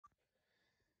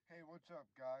What's up,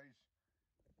 guys?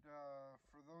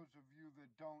 For those of you that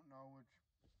don't know, which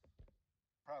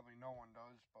probably no one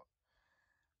does, but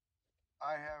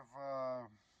I have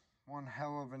one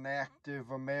hell of an active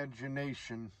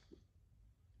imagination,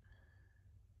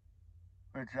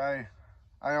 which I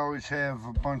always have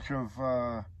a bunch of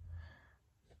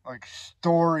like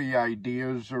story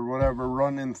ideas or whatever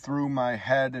running through my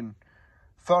head, and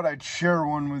thought I'd share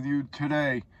one with you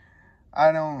today.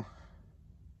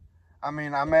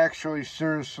 I'm actually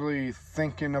seriously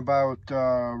thinking about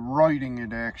writing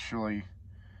it, actually.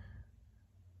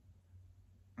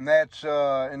 And it's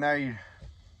like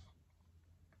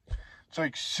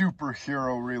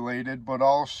superhero related, but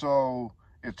also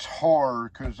it's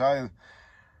horror, because I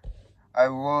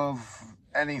love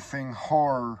anything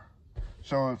horror.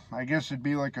 So I guess it'd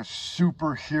be like a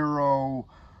superhero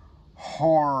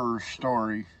horror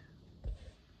story.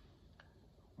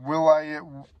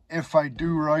 If I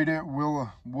do write it,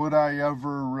 would I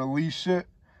ever release it?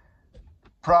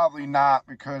 Probably not,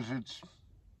 because it's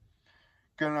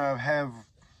gonna have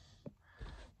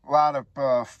a lot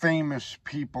of famous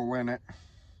people in it,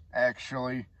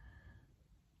 actually.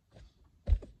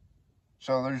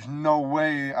 So there's no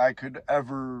way I could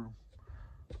ever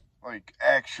like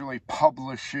actually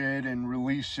publish it and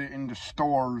release it into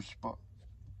stores, but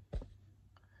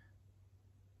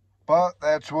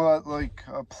that's what like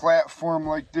a platform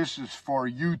like this is for,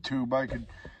 YouTube. I could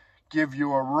give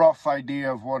you a rough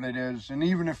idea of what it is, and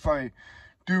even if I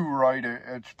do write it,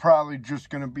 it's probably just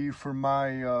gonna be for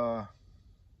my own,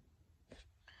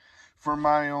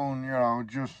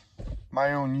 just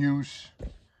my own use.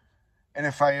 And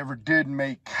if I ever did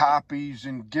make copies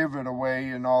and give it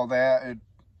away and all that, it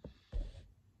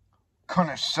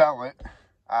couldn't sell it,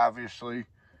 obviously.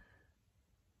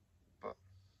 But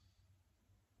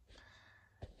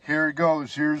here it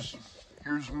goes. Here's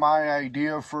my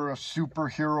idea for a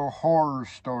superhero horror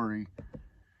story.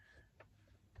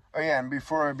 Oh yeah, and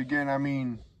before I begin,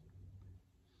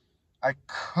 I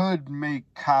could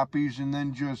make copies and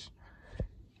then just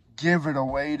give it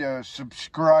away to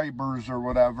subscribers or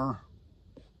whatever.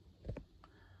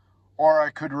 Or I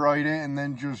could write it and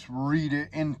then just read it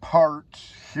in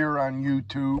parts here on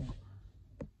YouTube.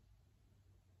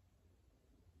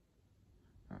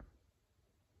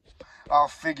 I'll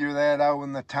figure that out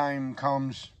when the time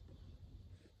comes.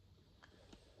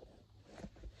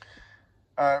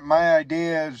 My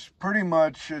idea is pretty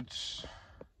much, it's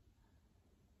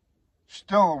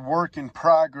still a work in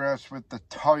progress with the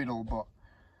title, but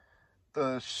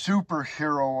the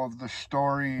superhero of the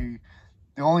story,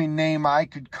 the only name I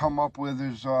could come up with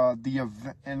is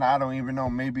and I don't even know,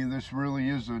 maybe this really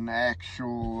is an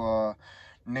actual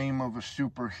name of a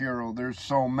superhero. There's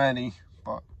so many,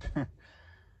 but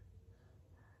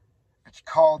it's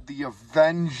called the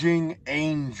Avenging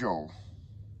Angel.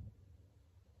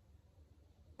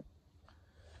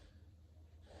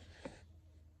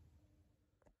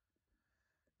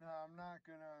 Now, I'm not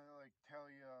gonna like tell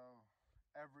you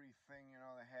everything that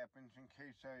happens, in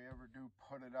case I ever do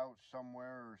put it out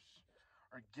somewhere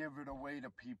or give it away to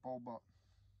people, but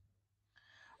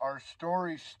our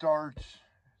story starts,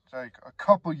 it's like a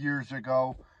couple years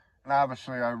ago, and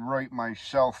obviously I write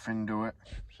myself into it.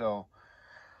 So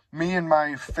me and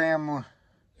my family,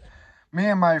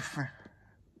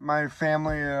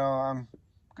 I'm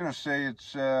gonna say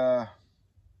it's at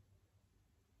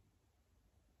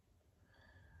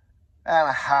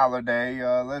a holiday,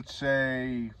 let's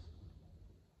say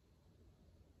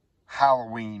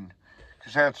Halloween,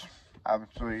 because that's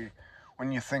obviously,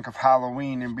 when you think of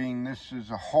Halloween and being this is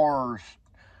a horror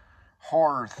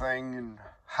thing, and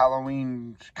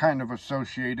Halloween's kind of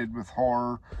associated with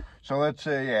horror. So let's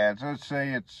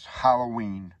say it's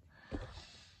Halloween.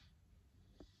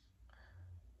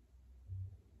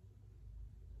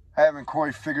 I haven't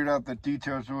quite figured out the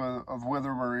details of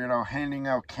whether we're handing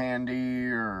out candy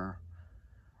or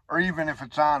even if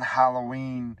it's on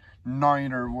Halloween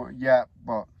night or yet,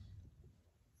 but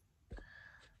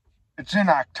it's in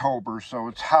October, so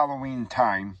it's Halloween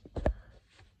time.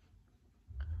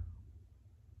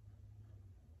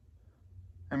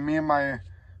 And me and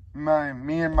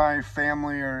my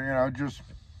family are just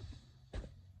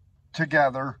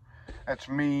together. That's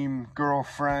me,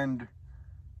 girlfriend,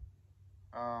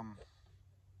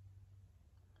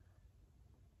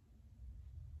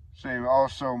 say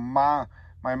also my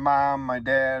mom, my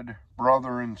dad,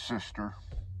 brother, and sister.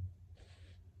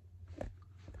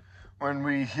 When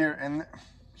we hear and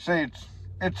say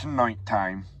it's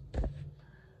nighttime,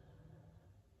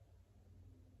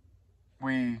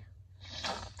 we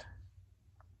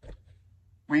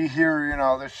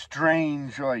hear this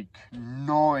strange like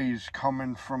noise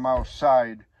coming from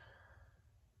outside.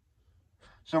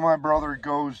 So my brother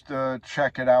goes to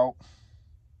check it out.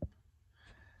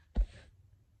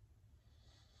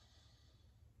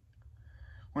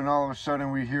 When all of a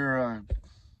sudden we hear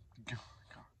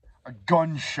a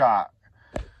gunshot.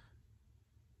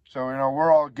 So, you know,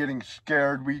 we're all getting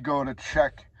scared. We go to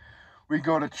check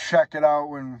it out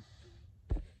when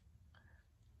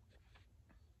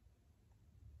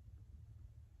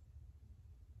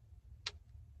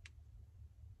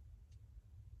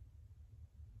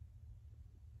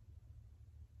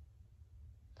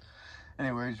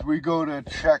anyways, we go to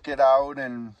check it out,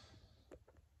 and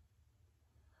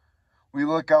we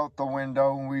look out the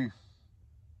window and we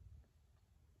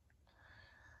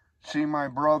see my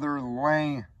brother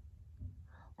laying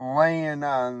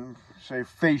on, say,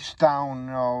 face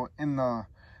down, you know,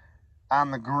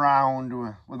 on the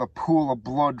ground with a pool of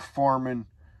blood forming.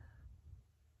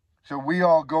 So we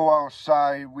all go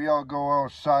outside.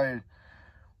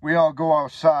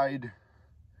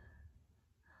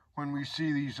 When we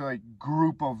see these like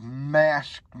group of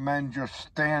masked men just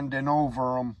standing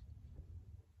over him.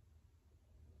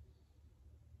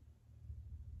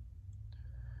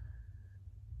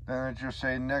 Then I just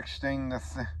say, next thing,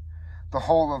 the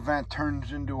whole event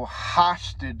turns into a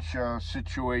hostage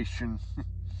situation.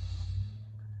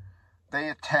 They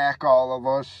attack all of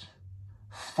us,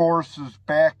 force us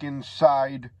back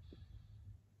inside,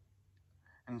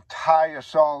 and tie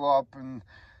us all up, and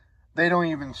they don't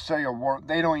even say a word.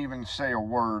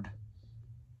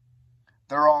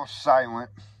 They're all silent.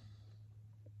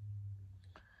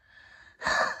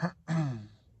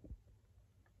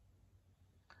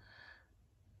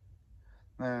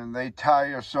 And they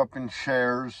tie us up in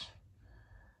chairs,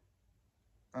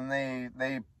 and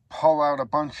they pull out a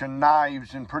bunch of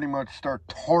knives and pretty much start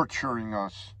torturing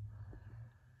us.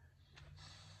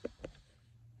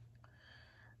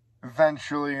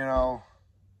 Eventually, you know,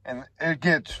 and it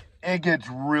gets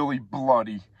really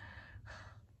bloody.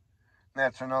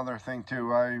 That's another thing too.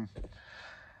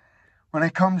 When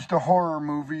it comes to horror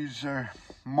movies,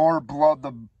 more blood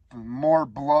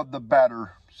the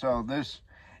better. So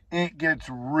it gets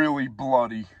really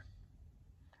bloody.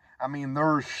 I mean,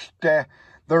 they're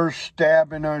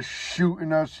stabbing us,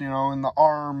 shooting us, you know, in the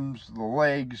arms, the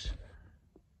legs.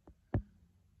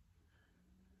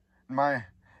 You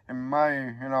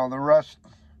know, the rest.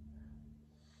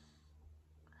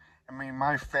 I mean,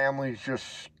 my family's just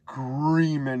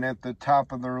screaming at the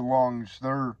top of their lungs.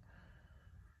 And,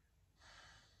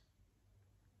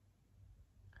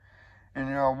 you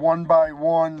know, one by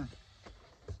one,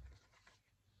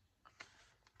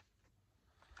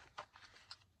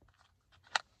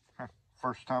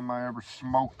 first time I ever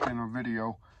smoked in a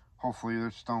video. Hopefully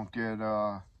this don't get,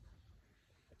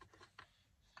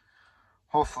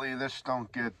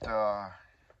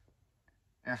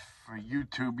 if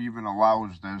YouTube even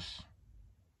allows this.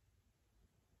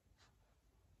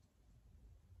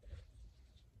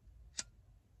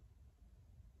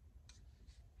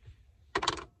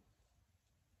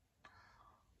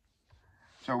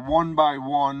 So one by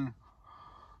one,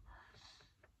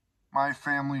 my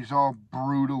family's all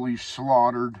brutally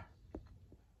slaughtered.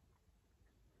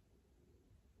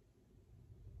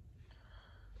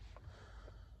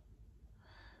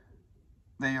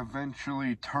 They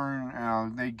eventually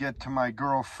they get to my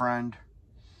girlfriend.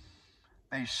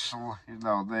 They slit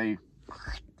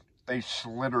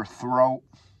her throat.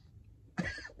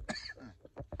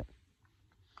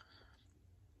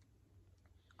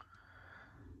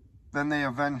 Then they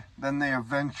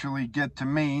eventually get to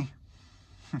me.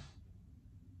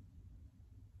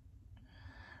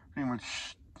 Pretty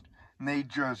much, and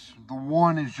the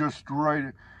one is just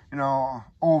right, you know,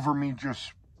 over me,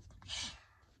 just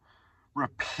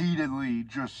repeatedly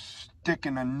just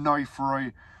sticking a knife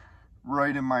right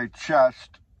in my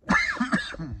chest.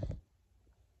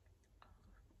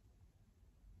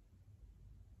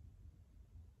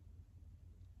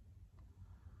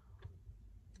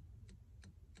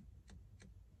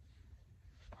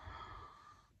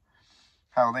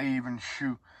 How they even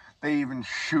shoot,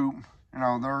 you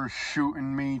know, they're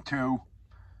shooting me too,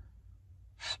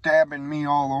 stabbing me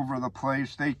all over the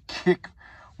place.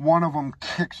 One of them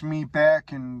kicks me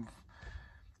back, and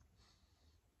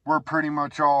we're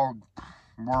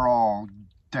all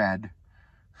dead.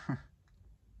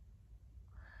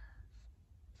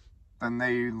 Then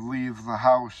they leave the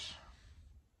house.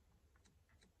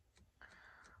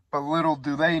 But little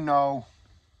do they know,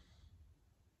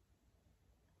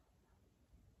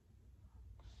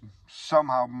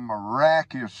 somehow,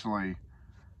 miraculously,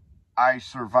 I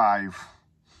survive.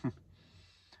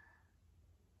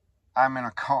 I'm in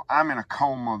a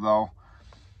coma though.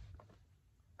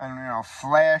 And, you know,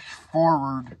 flash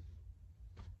forward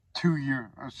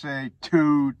I'd say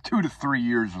 2 to 3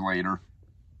 years later.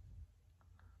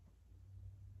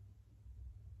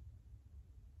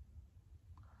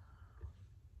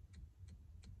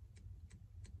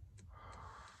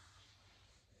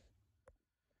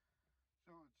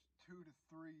 So it's 2 to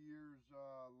 3 years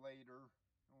later,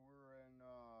 and we're in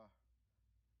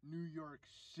New York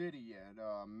City at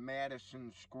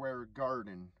Madison Square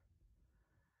Garden.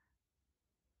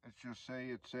 Let's just say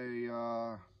it's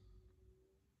a.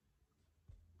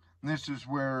 This is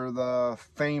where my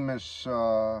famous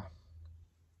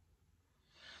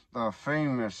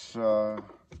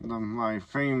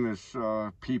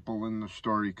people in the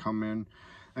story come in.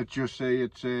 Let's just say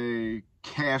it's a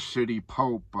Cassadee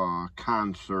Pope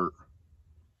concert.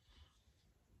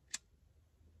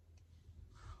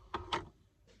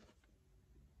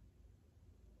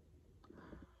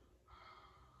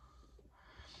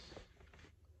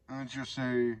 Let's just say,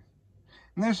 and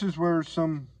this is where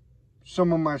some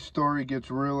of my story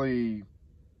gets really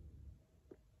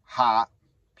hot,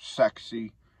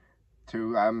 sexy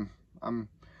too. I'm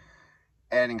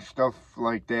adding stuff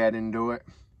like that into it.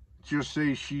 Just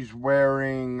say she's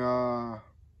wearing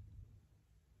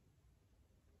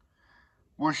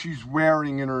what she's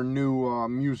wearing in her new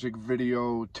music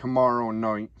video Tomorrow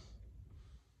Night.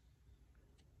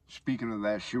 Speaking of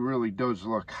that, she really does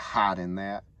look hot in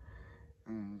that.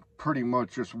 And pretty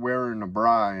much just wearing a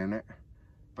bra in it.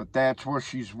 But that's what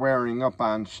she's wearing up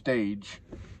on stage.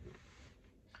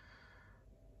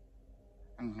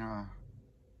 And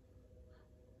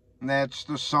that's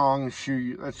the song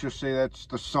let's just say that's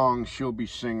the song she'll be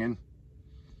singing.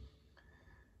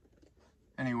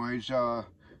 Anyways,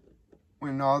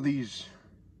 when all these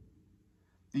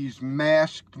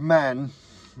masked men,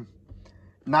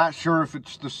 not sure if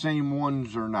it's the same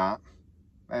ones or not,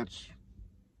 that's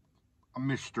a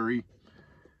mystery,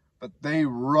 but they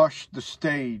rushed the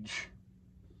stage.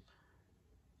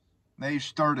 They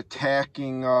start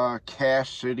attacking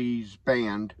Cassadee's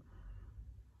band,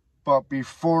 but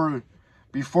before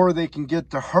they can get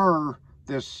to her,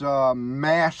 this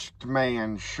masked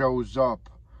man shows up,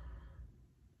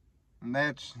 and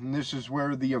this is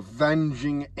where the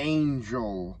Avenging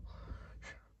Angel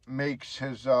makes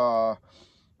his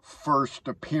first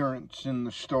appearance in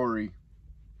the story.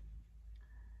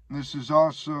 This is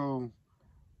also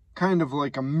kind of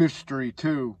like a mystery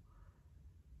too.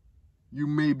 You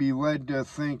may be led to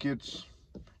think it's,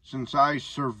 since I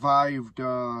survived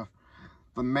the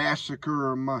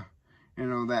massacre,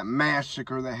 that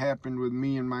massacre that happened with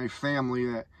me and my family,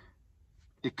 that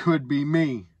it could be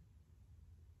me.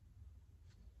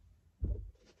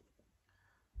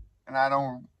 And I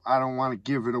don't want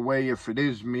to give it away if it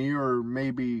is me, or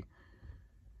maybe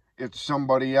it's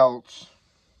somebody else.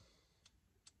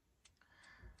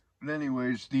 But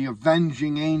anyways, the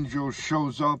Avenging Angel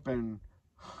shows up and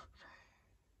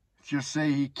just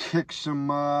say he kicks some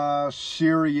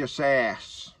serious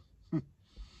ass.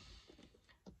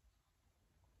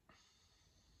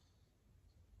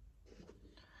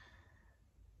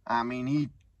 I mean,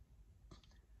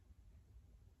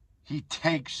 he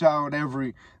takes out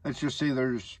let's just say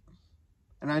there's,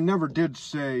 and I never did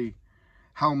say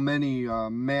how many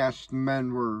masked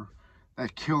men were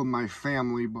that killed my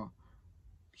family, but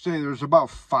say there's about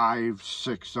 5,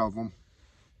 6 of them.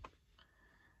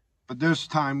 But this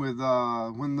time with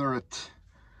when they're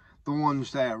the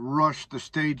ones that rushed the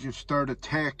stage and start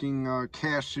attacking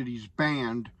Cassadee's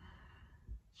band,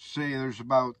 say there's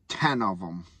about 10 of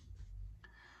them.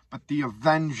 But the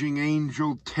Avenging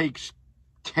Angel takes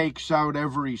out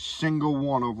every single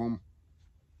one of them.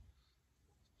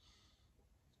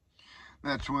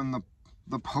 That's when the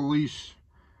police,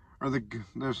 or the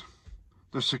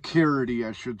security,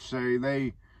 I should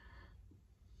say,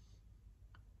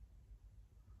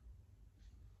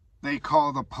 they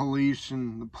call the police,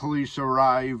 and the police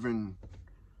arrive, and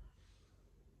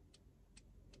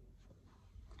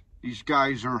these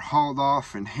guys are hauled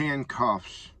off in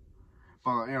handcuffs.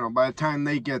 But, by the time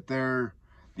they get there,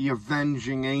 the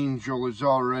Avenging Angel is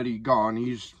already gone.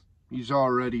 He's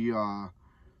already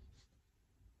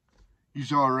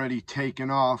taken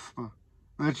off.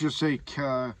 Let's just say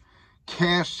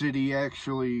Cassadee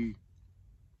actually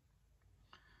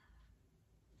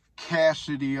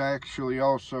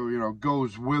also,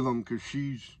 goes with him, because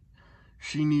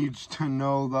she needs to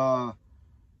know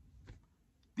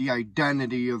the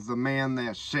identity of the man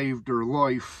that saved her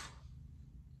life.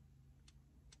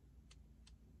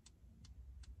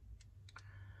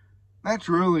 That's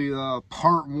really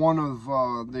part 1 of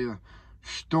the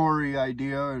story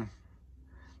idea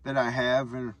that I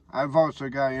have, and I've also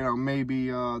got,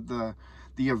 maybe the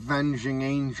Avenging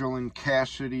Angel and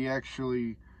Cassadee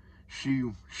actually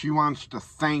she wants to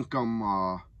thank him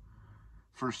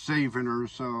for saving her,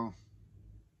 so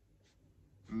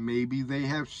maybe they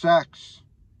have sex.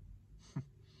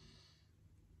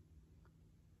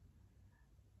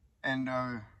 And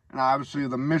obviously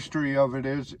the mystery of it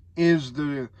is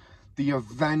the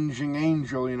avenging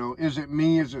angel, you know, is it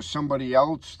me, is it somebody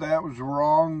else that was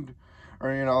wronged,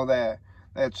 or, you know,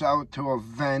 that's out to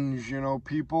avenge, you know,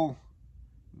 people,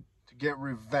 to get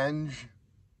revenge.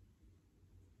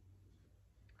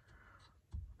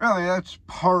 Really,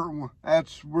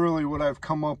 that's really what I've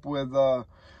come up with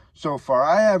so far.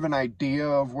 I have an idea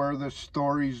of where this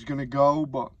story's gonna go,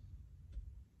 but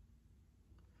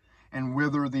and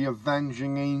whether the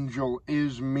avenging angel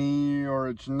is me or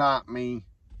it's not me.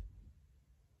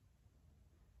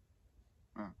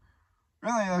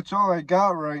 Really, that's all I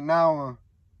got right now.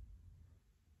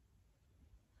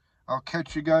 I'll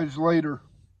catch you guys later.